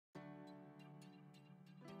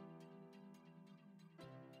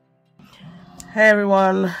Hey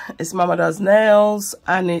everyone, it's Mama Does Nails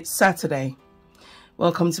and it's Saturday.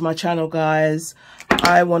 Welcome to my channel, guys.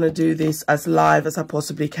 I want to do this as live as I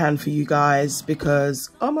possibly can for you guys because,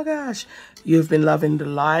 oh my gosh, you've been loving the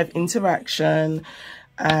live interaction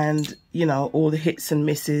and, you know, all the hits and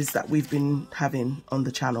misses that we've been having on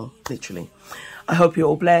the channel, literally. I hope you're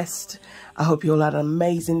all blessed. I hope you all had an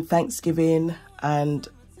amazing Thanksgiving. And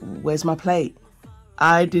where's my plate?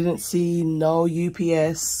 I didn't see no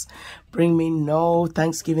UPS bring me no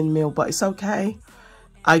Thanksgiving meal, but it's okay.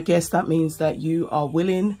 I guess that means that you are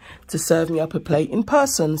willing to serve me up a plate in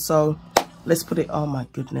person. So let's put it, oh my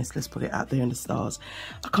goodness, let's put it out there in the stars.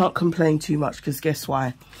 I can't complain too much because guess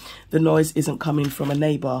why? The noise isn't coming from a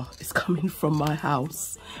neighbor. It's coming from my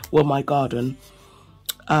house, well, my garden.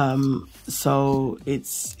 So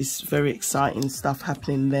it's very exciting stuff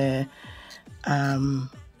happening there. And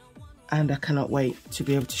I cannot wait to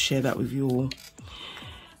be able to share that with you all.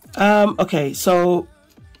 Okay, so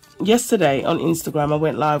yesterday on Instagram, I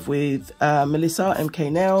went live with Melissa,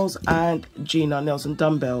 MK Nails, and Gina, Nails and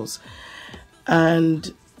Dumbbells.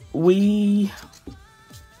 And we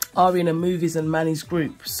are in a movies and mannis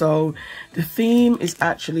group. So the theme is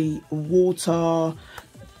actually water,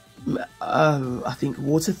 I think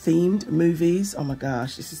water themed movies. Oh my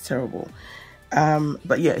gosh, this is terrible.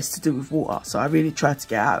 But yeah, it's to do with water. So I really tried to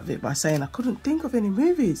get out of it by saying I couldn't think of any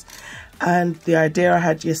movies. And the idea I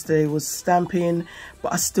had yesterday was stamping,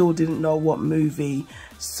 but I still didn't know what movie.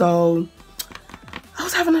 So I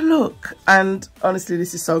was having a look. And honestly,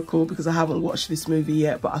 this is so cool because I haven't watched this movie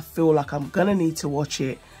yet, but I feel like I'm going to need to watch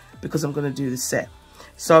it because I'm going to do the set.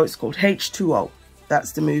 So it's called H2O.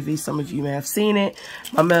 That's the movie. Some of you may have seen it.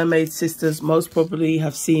 My mermaid sisters most probably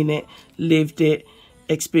have seen it, lived it,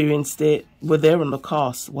 experienced it. Were there on the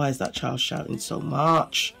cast. Why is that child shouting so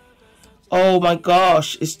much? Oh my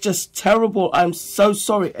gosh, it's just terrible. I'm so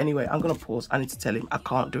sorry. Anyway, I'm gonna pause. I need to tell him I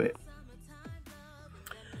can't do it.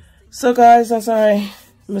 So guys, as I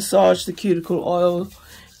massage the cuticle oil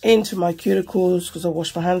into my cuticles because I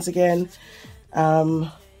washed my hands again, I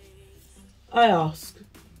ask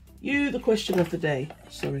you the question of the day.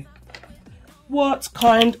 Sorry. What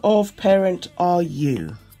kind of parent are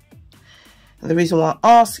you? And the reason why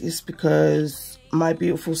I ask is because my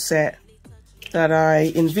beautiful set that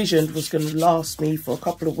I envisioned was going to last me for a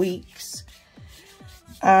couple of weeks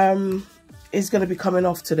is going to be coming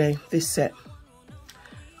off today, this set.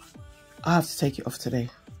 I have to take it off today.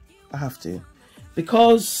 I have to.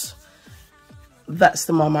 Because that's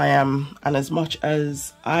the mum I am. And as much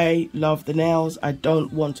as I love the nails, I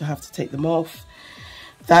don't want to have to take them off.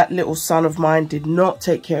 That little son of mine did not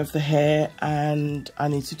take care of the hair and I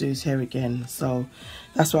need to do his hair again. So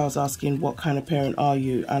that's why I was asking, what kind of parent are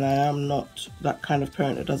you? And I am not that kind of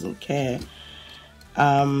parent that doesn't care.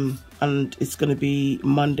 And it's going to be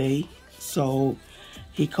Monday, so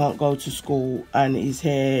he can't go to school and his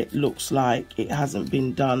hair looks like it hasn't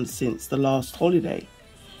been done since the last holiday.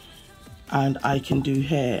 And I can do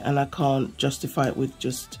hair and I can't justify it with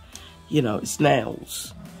just, you know, it's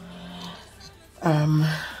nails.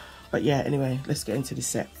 But yeah, anyway, let's get into the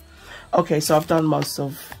set. Okay, so I've done most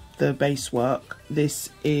of the base work. This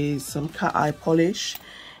is some cat eye polish.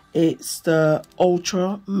 It's the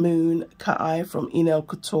Ultra Moon cat eye from Nail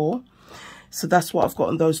Couture. So that's what I've got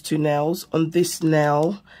on those two nails. On this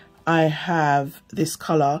nail, I have this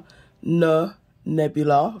color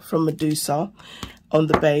Nebula from Medusa on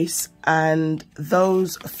the base, and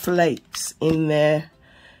those flakes in there.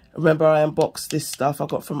 Remember, I unboxed this stuff I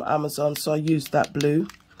got from Amazon, so I used that blue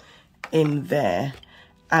in there.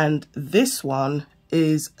 And this one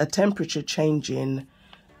is a temperature changing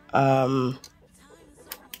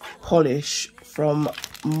polish from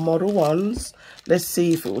Model Ones. Let's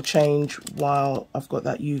see if it will change while I've got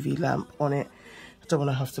that UV lamp on it. I don't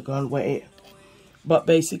want to have to go and wet it. But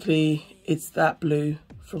basically, it's that blue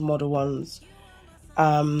from Model Ones.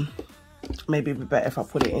 Maybe it'd be better if I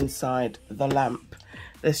put it inside the lamp.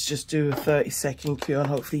 Let's just do a 30-second cure and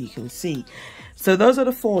hopefully you can see. So those are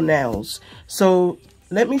the 4 nails. So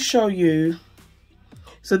let me show you.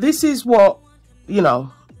 So this is what, you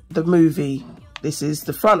know, the movie, this is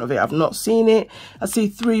the front of it. I've not seen it. I see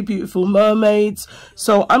 3 beautiful mermaids.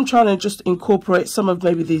 So I'm trying to just incorporate some of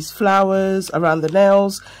maybe these flowers around the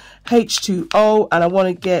nails. H2O, and I want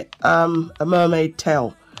to get a mermaid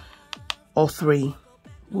tail or 3.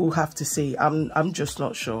 We'll have to see. I'm just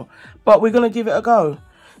not sure. But we're going to give it a go.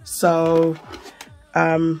 So,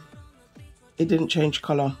 it didn't change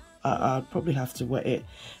colour. I'd probably have to wet it.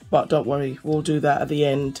 But don't worry, we'll do that at the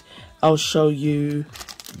end. I'll show you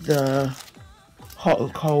the hot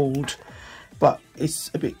and cold. But it's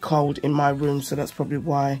a bit cold in my room, so that's probably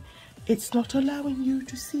why it's not allowing you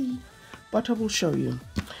to see. but I will show you.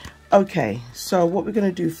 Okay, so what we're going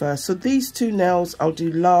to do first, so these two nails I'll do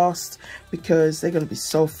last because they're going to be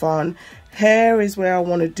so fun. Here is where I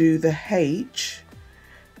want to do the H,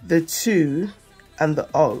 the 2 and the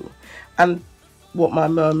O, and what my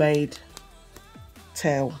mermaid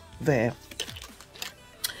tail there.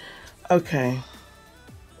 Okay,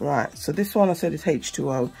 right, so this one I said is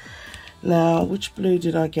H2O. Now, which blue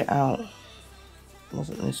did I get out?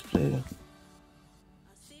 Wasn't this blue?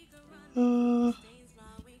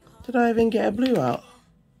 Did I even get a blue out?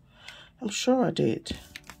 I'm sure I did.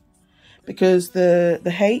 Because the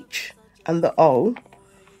H and the O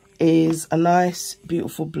is a nice,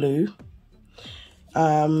 beautiful blue.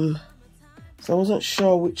 So I wasn't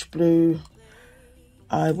sure which blue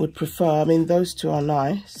I would prefer. I mean, those two are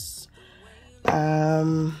nice.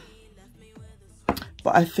 But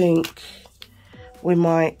I think we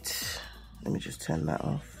might... Let me just turn that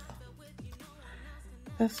off.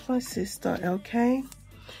 That's my sister, okay?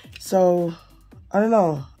 So, I don't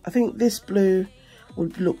know. I think this blue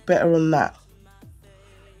would look better on that.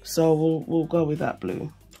 So we'll go with that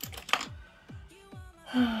blue.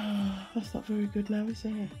 That's not very good now, is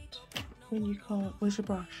it? When you can't... Where's your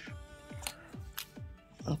brush?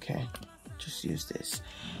 Okay, just use this.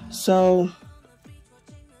 So,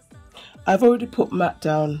 I've already put matte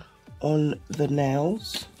down on the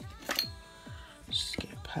nails. Just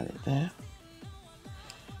get a palette there.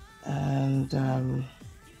 And,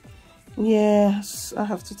 yes, I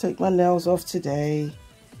have to take my nails off today.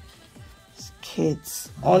 It's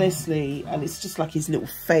kids, honestly, and it's just like his little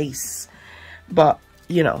face. But,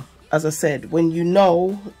 you know, as I said, when you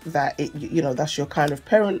know that, you know, that's your kind of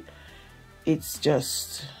parent, it's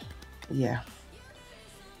just, yeah.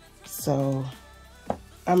 So,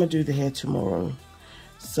 I'm going to do the hair tomorrow.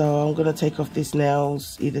 So, I'm going to take off these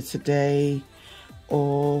nails either today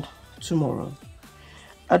or tomorrow.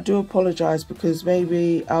 I do apologize because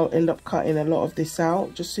maybe I'll end up cutting a lot of this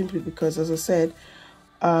out, just simply because, as I said,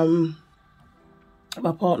 my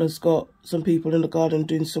partner's got some people in the garden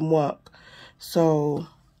doing some work, so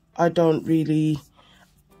I didn't really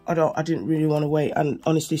want to wait. And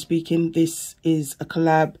honestly speaking, this is a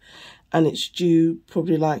collab and it's due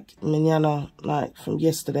probably like mañana, like from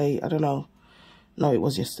yesterday. I don't know. No, it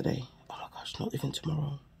was yesterday. Oh my gosh, not even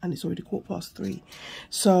tomorrow. And it's already 3:15.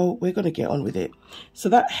 So we're going to get on with it. So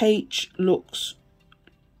that H looks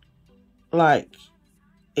like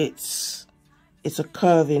it's a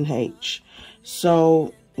curving H.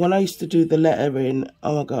 So when I used to do the lettering,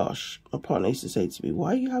 oh my gosh, my partner used to say to me,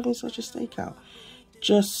 why are you having such a stakeout?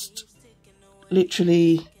 Just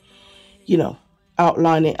literally, you know,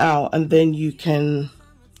 outline it out and then you can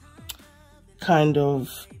kind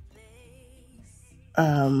of,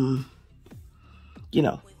 you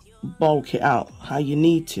know, bulk it out how you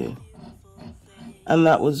need to. And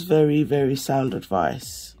that was very, very sound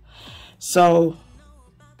advice. So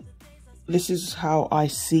this is how I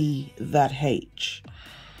see that H.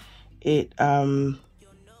 It's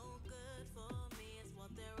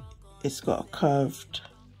got a curved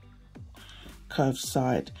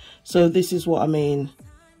side. So this is what I mean.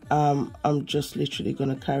 I'm just literally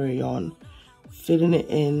going to carry on filling it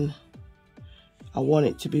in. I want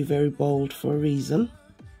it to be very bold for a reason,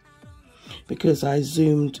 because I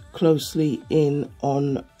zoomed closely in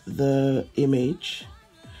on the image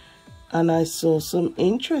and I saw some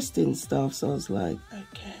interesting stuff. So I was like,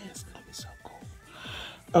 okay, it's going to be so cool.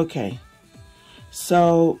 Okay,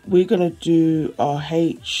 so we're going to do our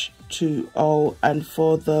H2O, and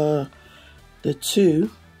for the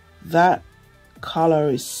 2, that color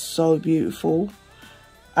is so beautiful.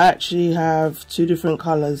 I actually have 2 different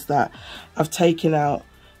colors that I've taken out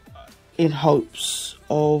in hopes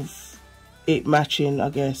of it matching, I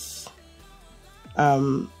guess.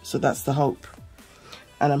 So that's the hope,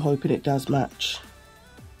 and I'm hoping it does match.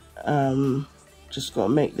 Just got to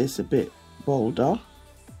make this a bit bolder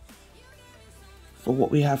for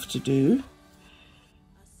what we have to do.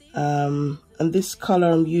 And this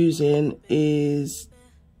color I'm using is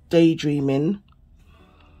Daydreaming.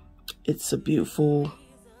 It's a beautiful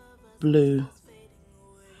blue.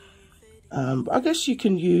 I guess you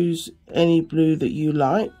can use any blue that you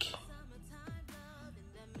like.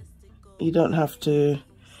 You don't have to,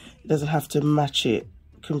 it doesn't have to match it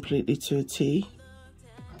completely to a T.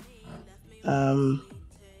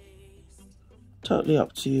 Totally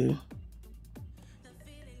up to you.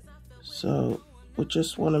 So we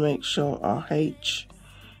just want to make sure our H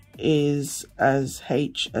is as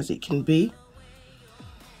H as it can be.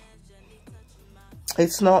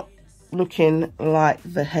 It's not looking like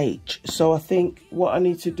the H, so I think what I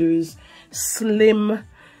need to do is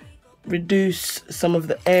reduce some of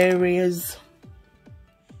the areas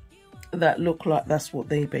that look like that's what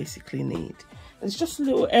they basically need. It's just a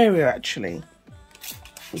little area actually,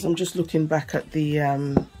 because I'm just looking back at the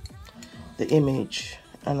image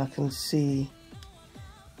and I can see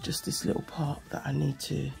just this little part that I need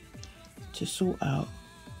to sort out,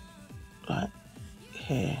 like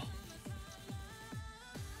here.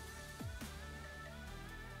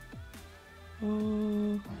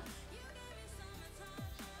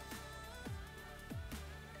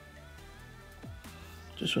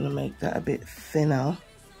 Just want to make that a bit thinner,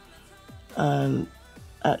 and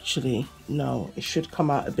actually no, it should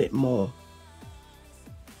come out a bit more.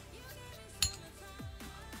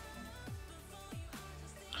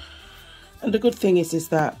 And the good thing is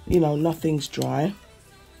that, you know, nothing's dry.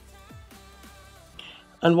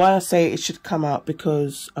 And why I say it should come out,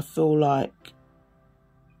 because I feel like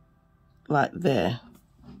there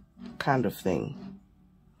kind of thing.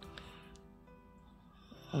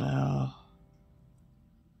 Now,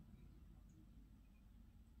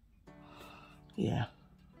 yeah,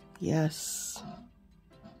 yes,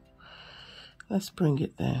 let's bring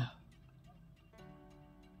it there.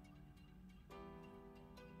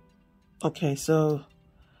 Okay, so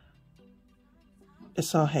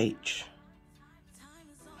SRH.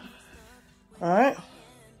 All right,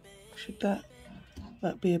 should that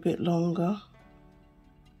be a bit longer?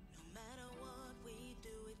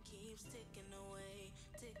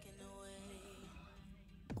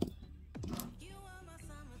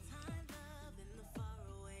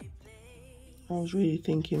 I was really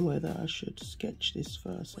thinking whether I should sketch this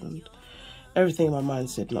first, and everything in my mind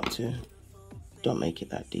said not to. Don't make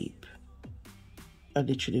it that deep. I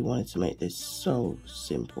literally wanted to make this so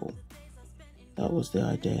simple. That was the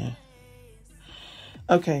idea.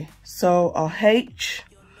 Okay, so our H.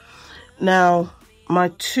 Now my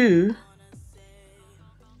 2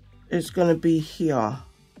 is going to be here.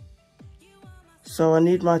 So I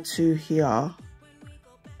need my 2 here,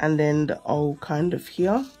 and then the O kind of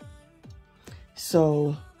here.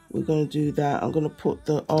 So we're going to do that. I'm going to put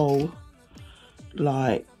the O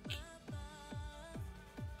like,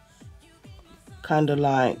 kind of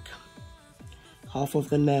like half of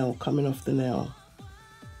the nail coming off the nail,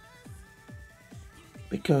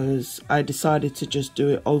 because I decided to just do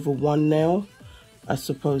it over one nail as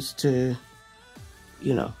opposed to,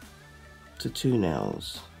 you know, to 2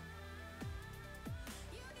 nails.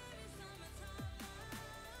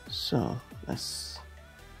 So that's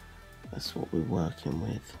what we're working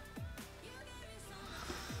with.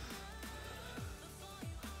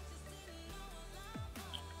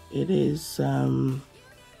 It is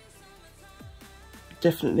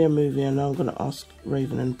definitely a movie I know I'm going to ask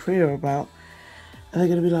Raven and Priya about, and they're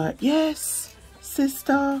going to be like, yes,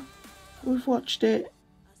 sister, we've watched it,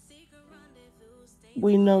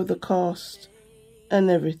 we know the cast and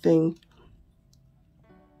everything,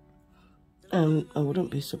 and I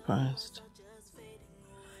wouldn't be surprised.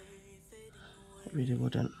 I really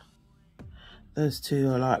wouldn't. Those 2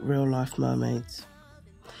 are like real life mermaids.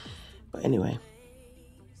 But anyway,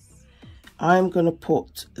 I'm going to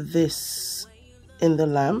put this in the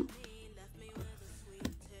lamp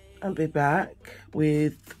and be back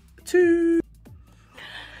with 2.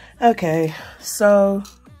 Okay, so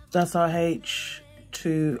that's our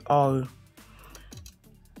H2O.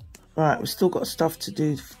 Right, we've still got stuff to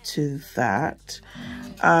do to that.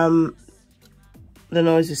 The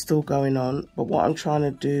noise is still going on, but what I'm trying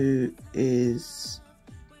to do is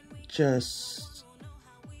just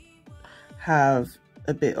have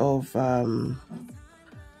a bit of, you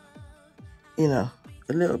know,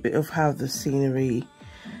 a little bit of how the scenery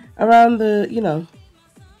around the, you know,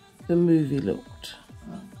 the movie looked.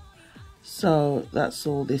 So that's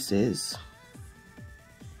all this is.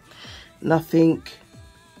 Nothing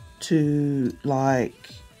to,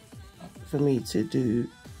 like, for me to do,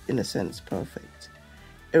 in a sense, perfect.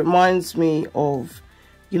 It reminds me of,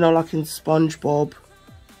 you know, like in SpongeBob,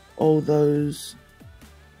 all those,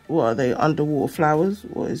 what are they, underwater flowers?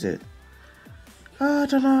 What is it? Oh, I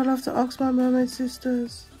don't know, I'll have to ask my mermaid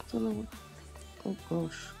sisters. I don't know. Oh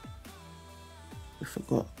gosh, we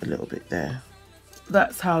forgot a little bit there.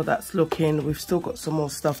 That's how that's looking. We've still got some more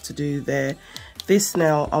stuff to do there. This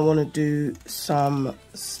now, I want to do some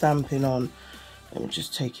stamping on. Let me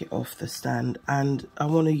just take it off the stand, and I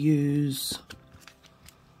want to use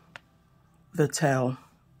the tail.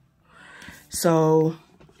 So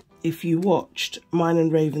if you watched mine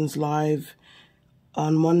and Raven's live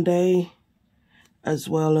on Monday, as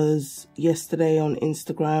well as yesterday on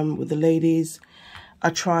Instagram with the ladies, I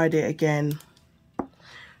tried it again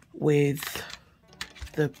with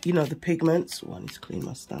the, you know, the pigments. Oh, I need to clean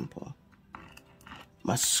my stamper,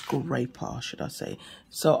 my scraper, should I say.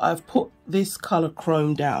 So I've put this color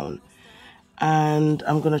chrome down, and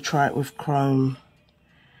I'm going to try it with chrome.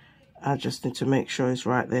 I just need to make sure it's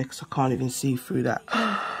right there because I can't even see through that.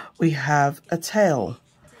 We have a tail.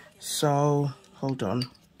 So, hold on.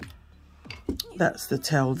 That's the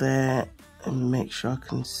tail there. And make sure I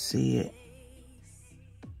can see it.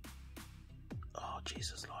 Oh,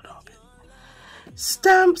 Jesus, Lord, help it.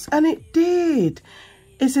 Stamps, and it did.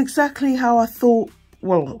 It's exactly how I thought,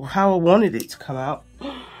 well, how I wanted it to come out.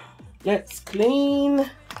 Let's clean.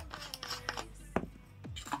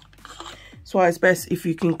 That's why it's best if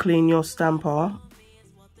you can clean your stamper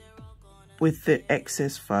with the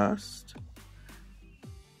excess first.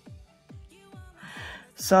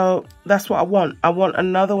 So that's what I want. I want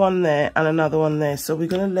another one there and another one there. So we're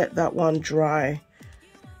going to let that one dry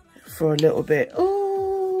for a little bit.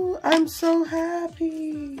 Oh, I'm so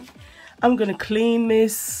happy. I'm going to clean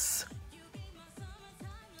this.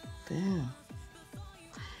 There.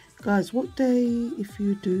 Guys, what day, if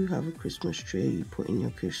you do have a Christmas tree, are you putting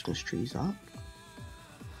your Christmas trees up?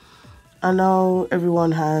 I know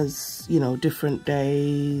everyone has, you know, different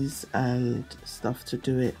days and stuff to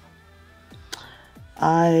do it.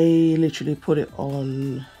 I literally put it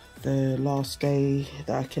on the last day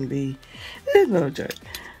that I can be. No joke.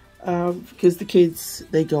 Because the kids,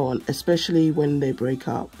 they go on, especially when they break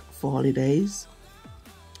up for holidays.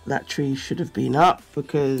 That tree should have been up,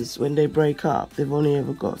 because when they break up, they've only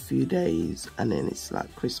ever got a few days and then it's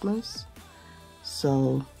like Christmas.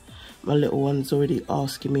 So my little one's already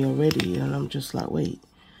asking me already, and I'm just like, wait,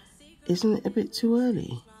 isn't it a bit too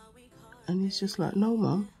early? And he's just like, no,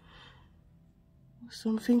 Mum. So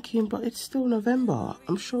I'm thinking, but it's still November.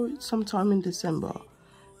 I'm sure it's sometime in December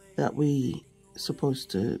that we supposed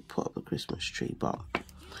to put up a Christmas tree, but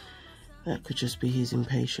that could just be his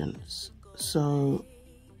impatience. So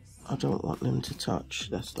I don't want them to touch.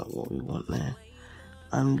 That's not what we want there.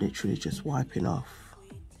 I'm literally just wiping off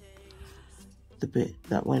the bit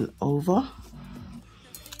that went over,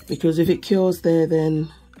 because if it cures there, then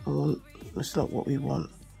that's not what we want.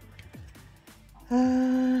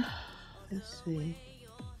 Let's see.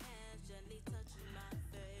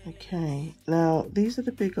 Okay, now these are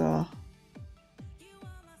the bigger.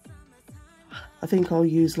 I think I'll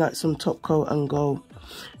use like some top coat and go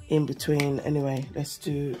in between. Anyway, let's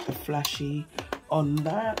do a flashy on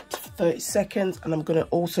that for 30 seconds, and I'm going to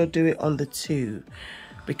also do it on the 2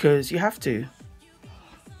 because you have to.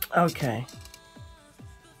 Okay,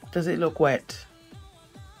 does it look wet?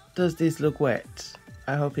 Does this look wet?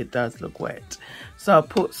 I hope it does look wet. So I'll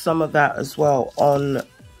put some of that as well on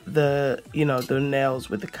the, you know, the nails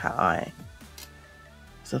with the cat eye.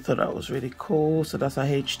 So I thought that was really cool. So that's our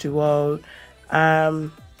H2O.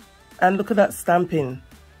 And look at that stamping.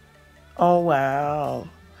 Oh, wow.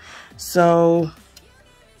 So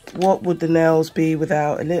what would the nails be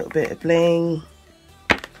without a little bit of bling?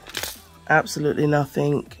 Absolutely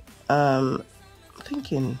nothing. I'm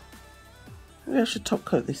thinking maybe I should top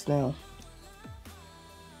coat this nail.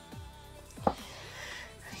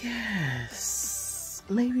 Yes,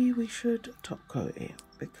 maybe we should top coat it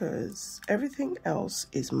because everything else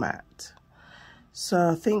is matte. So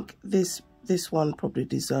I think this one probably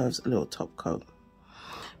deserves a little top coat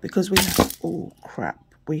because we have, oh crap,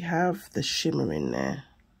 we have the shimmer in there.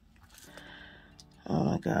 Oh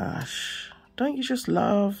my gosh, don't you just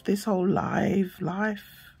love this whole life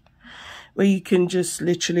where you can just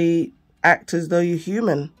literally act as though you're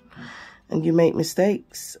human and you make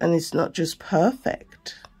mistakes and it's not just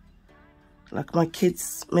perfect. Like my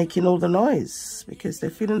kids making all the noise because they're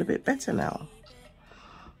feeling a bit better now.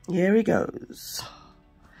 Here he goes.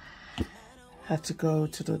 Had to go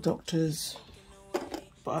to the doctor's,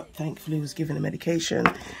 but thankfully was given a medication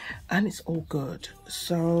and it's all good.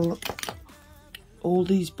 So all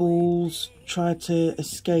these balls try to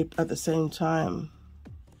escape at the same time.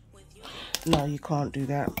 No, you can't do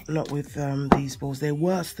that. Not with these balls. They're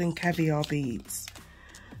worse than caviar beads.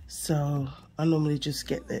 So I normally just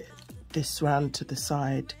get this round to the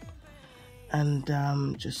side and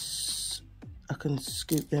just I can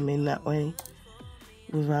scoop them in that way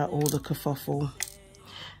without all the kerfuffle.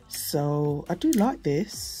 So I do like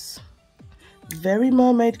this. Very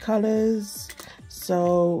mermaid colours.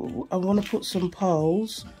 So I want to put some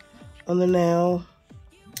pearls on the nail.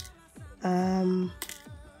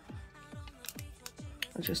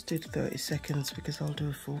 I just did 30 seconds because I'll do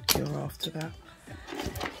a full cure after that.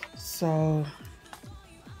 So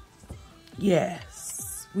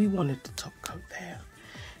yes, we wanted the top coat there.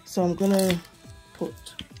 So I'm gonna put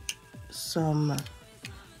some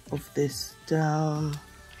of this down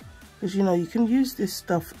because, you know, you can use this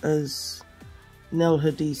stuff as nail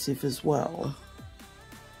adhesive as well.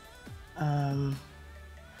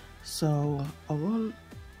 So I want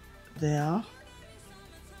there,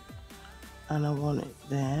 and I want it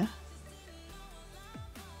there.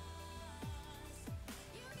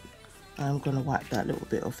 I'm going to wipe that little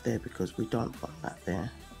bit off there because we don't want that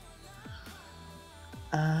there.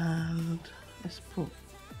 And let's put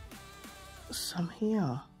some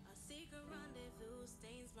here.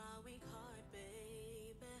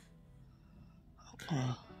 Okay.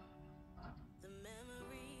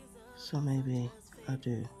 So maybe I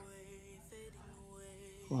do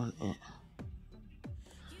want it.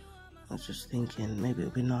 I was just thinking maybe it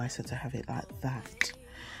would be nicer to have it like that.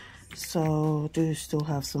 So do still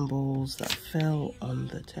have some balls that fell on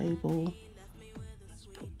the table. Let's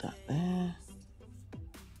put that there.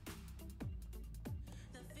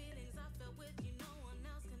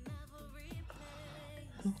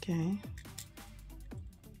 Okay.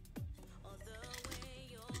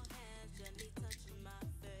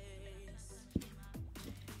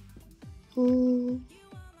 Oh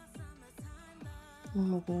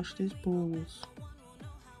my gosh, these balls.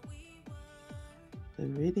 They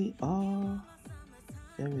really are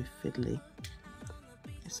very fiddly.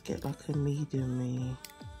 Let's get like a medium-y.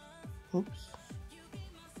 Oops.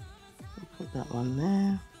 I'll put that one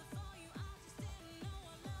there.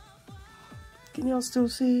 Can y'all still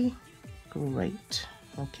see? Great.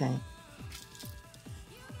 Okay.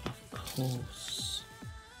 Of course.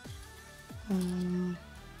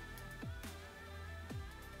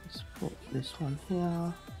 Let's put this one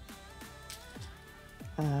here.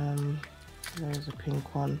 There's a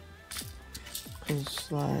pink one.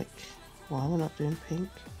 Because like, why we're not doing pink?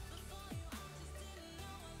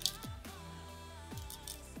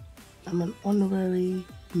 I'm an honorary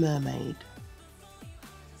mermaid,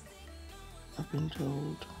 I've been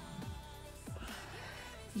told.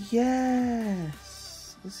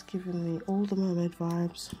 Yes, it's giving me all the mermaid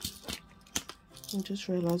vibes. I just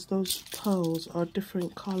realised those pearls are a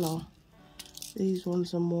different colour. These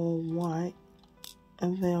ones are more white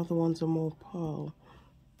and the other ones are more pearl.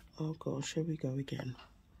 Oh gosh, here we go again.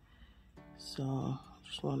 So I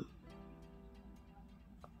just want,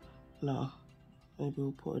 no, maybe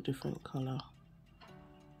we'll put a different colour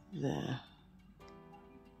there.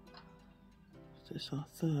 This is our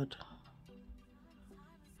third.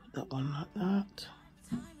 Put that one like that.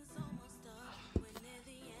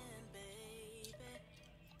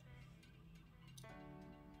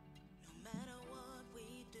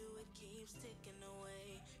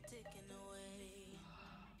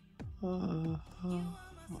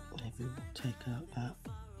 Maybe we'll take out that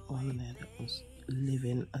one there that was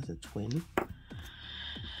living as a twin.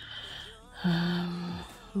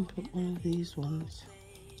 And put one of these ones.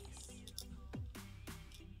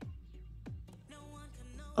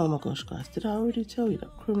 Oh my gosh, guys, did I already tell you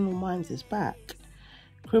that Criminal Minds is back?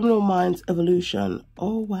 Criminal Minds Evolution.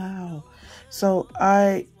 Oh wow. So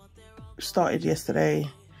I started yesterday.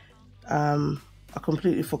 I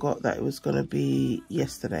completely forgot that it was going to be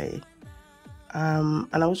yesterday. And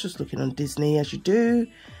I was just looking on Disney, as you do.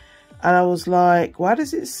 And I was like, why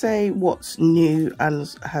does it say what's new and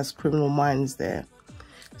has Criminal Minds there?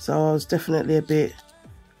 So I was definitely a bit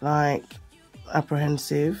like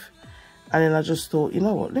apprehensive. And then I just thought, you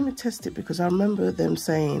know what, let me test it, because I remember them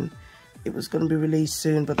saying it was going to be released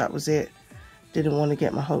soon, but that was it. Didn't want to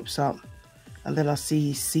get my hopes up. And then I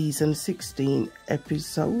see season 16,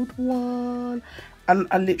 episode 1. And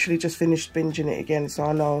I literally just finished binging it again, so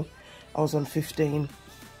I know I was on 15.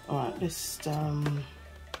 Alright, let's do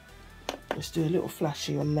a little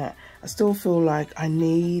flashy on that. I still feel like I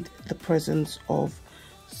need the presence of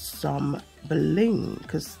some bling,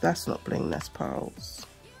 because that's not bling, that's pearls.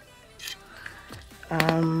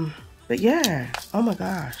 But yeah, oh my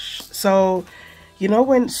gosh. So, you know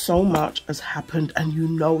when so much has happened and you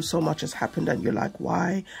know so much has happened and you're like,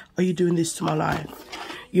 why are you doing this to my life?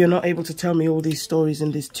 You're not able to tell me all these stories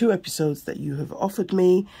in these 2 episodes that you have offered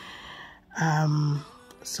me.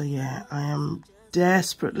 So yeah, I am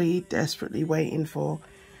desperately waiting for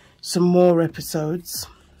some more episodes.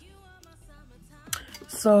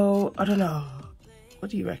 So, I don't know.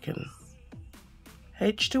 What do you reckon?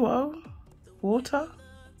 H2O? Water?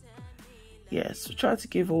 Yes, we tried to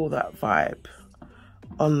give all that vibe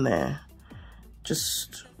on there.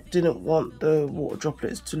 Just didn't want the water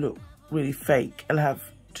droplets to look really fake and have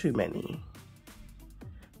too many.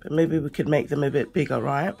 But maybe we could make them a bit bigger,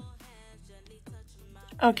 right?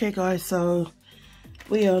 Okay guys, so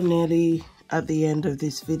we are nearly at the end of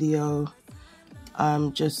this video.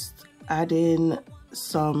 I'm just adding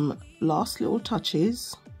some last little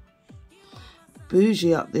touches.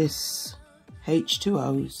 Bougie up this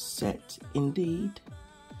H2O set indeed.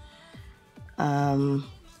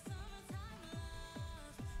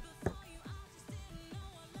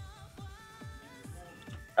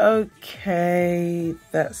 Okay,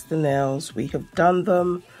 that's the nails. We have done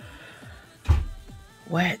them.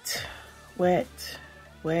 Wet, wet,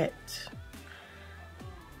 wet.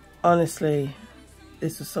 Honestly,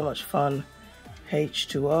 this was so much fun.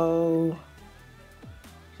 H2O. You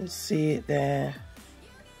can see it there.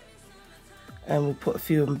 And we'll put a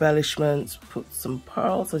few embellishments, put some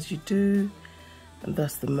pearls as you do. And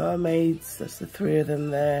that's the mermaids. That's the 3 of them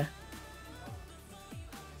there.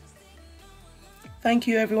 Thank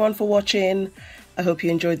you everyone for watching. I hope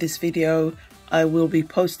you enjoyed this video. I will be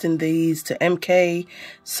posting these to MK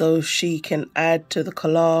so she can add to the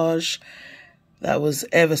collage. That was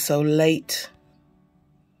ever so late.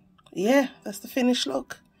 Yeah, that's the finished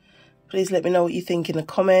look. Please let me know what you think in the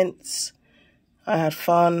comments. I had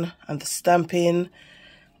fun, and the stamping,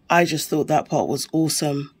 I just thought that part was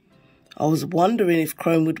awesome. I was wondering if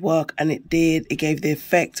chrome would work, and it did. It gave the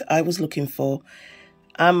effect I was looking for.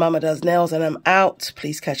 I'm Mama Does Nails, and I'm out.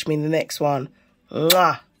 Please catch me in the next one.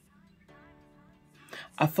 Mwah!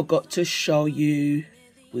 I forgot to show you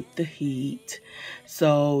with the heat.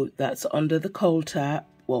 So that's under the cold tap,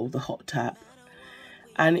 well, the hot tap.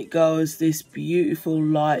 And it goes this beautiful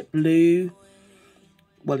light blue.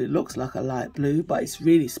 Well, it looks like a light blue, but it's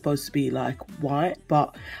really supposed to be like white.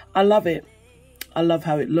 But I love it. I love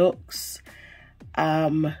how it looks.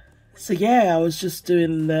 So yeah, I was just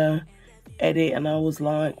doing the edit and I was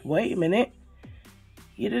like, wait a minute.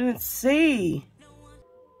 You didn't see.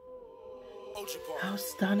 How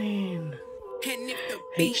stunning.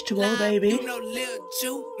 H2O, baby.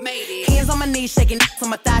 Hands on my knees, shaking on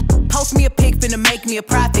my thigh. Post me a pic, finna make me a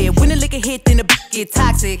profit. When the liquor hit, then the get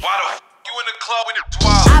toxic. You in the club when it's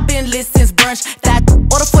wild. I've been lit since brunch. That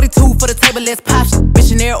order 42 for the table, let's pop.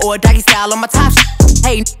 Missionaire or doggy style on my top.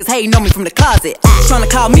 Hey, niggas hating on me from the closet. Trying to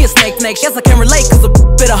call me a snake. Guess I can relate, cause a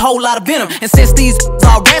bit a whole lot of venom. And since these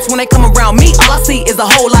all rats, when they come around me, all I see is a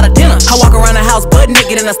whole lot of dinner. I walk around the house butt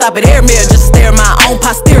naked and I stop at air mirror just to stare at my own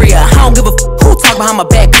posterior. I don't give a who talk behind my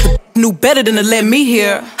back, cause the knew better than to let me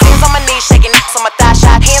hear. Hands on my knees, shaking on my thigh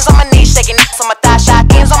shot. Hands on my knees, shaking on my thigh shot.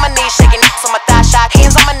 Hands on my knees, shaking on my thigh shot.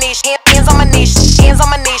 Hands on my knees, hands on my knees, hands on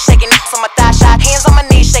my knees, shaking on my thigh shot. Hands on my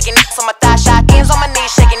knees, shaking on my thigh shot. Hands on my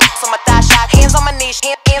knees, shaking on my thigh shot. Hands on my knees,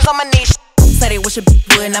 hands on my knees. Say they wish a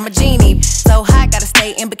would, and I'm a genie. So hot, gotta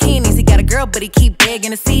stay in bikinis. He got a girl, but he keep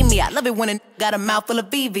begging to see me. I love it when a got a mouth full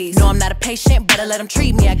of BVs. No, I'm not a patient, better let him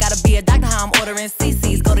treat me. I gotta be a doctor, how I'm ordering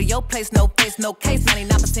CCs. Go to your place, no face, no case.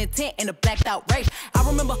 99% tint in a blacked out race. I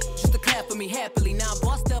remember used to clap for me happily. Now I'm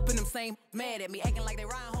bossed up and them same mad at me, acting like they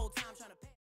rhyme whole time.